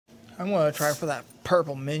I'm going to try for that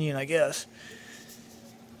purple minion, I guess.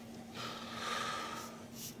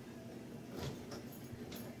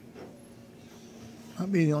 That'll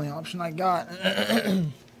be the only option I got.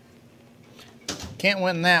 Can't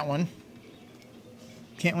win that one.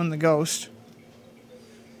 Can't win the ghost.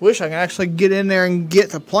 Wish I could actually get in there and get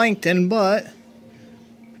the plankton, but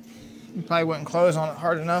you probably wouldn't close on it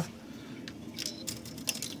hard enough.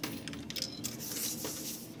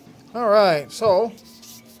 Alright, so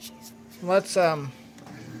let's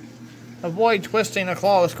avoid twisting a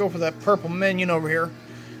claw. Let's go for that purple minion over here.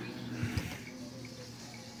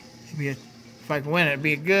 If I can win it, it'd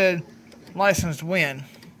be a good licensed win.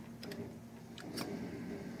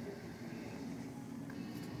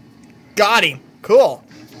 Got him. Cool.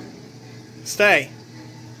 Stay.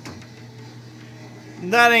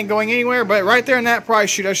 That ain't going anywhere, but right there in that prize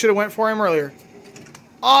chute, I should have went for him earlier.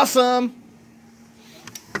 Awesome.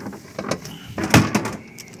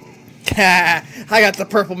 I got the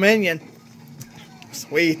purple minion.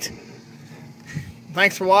 Sweet.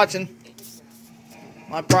 Thanks for watching.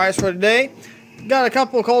 My prize for today. Got a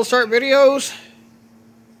couple of cold start videos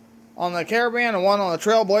on the Caravan and one on the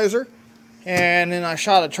Trailblazer. And then I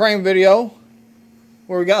shot a train video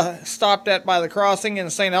where we got stopped at by the crossing in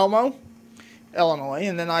St. Elmo, Illinois.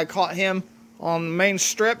 And then I caught him on the main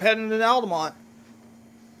strip heading to Altamont.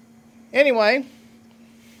 Anyway,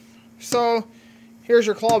 so here's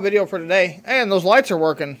your claw video for today. And those lights are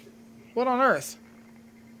working. What on earth?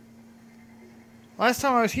 Last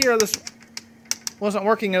time I was here, this wasn't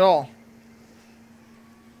working at all.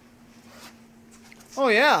 Oh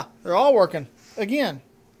yeah, they're all working again.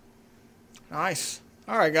 Nice.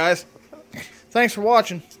 Alright guys, thanks for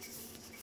watching.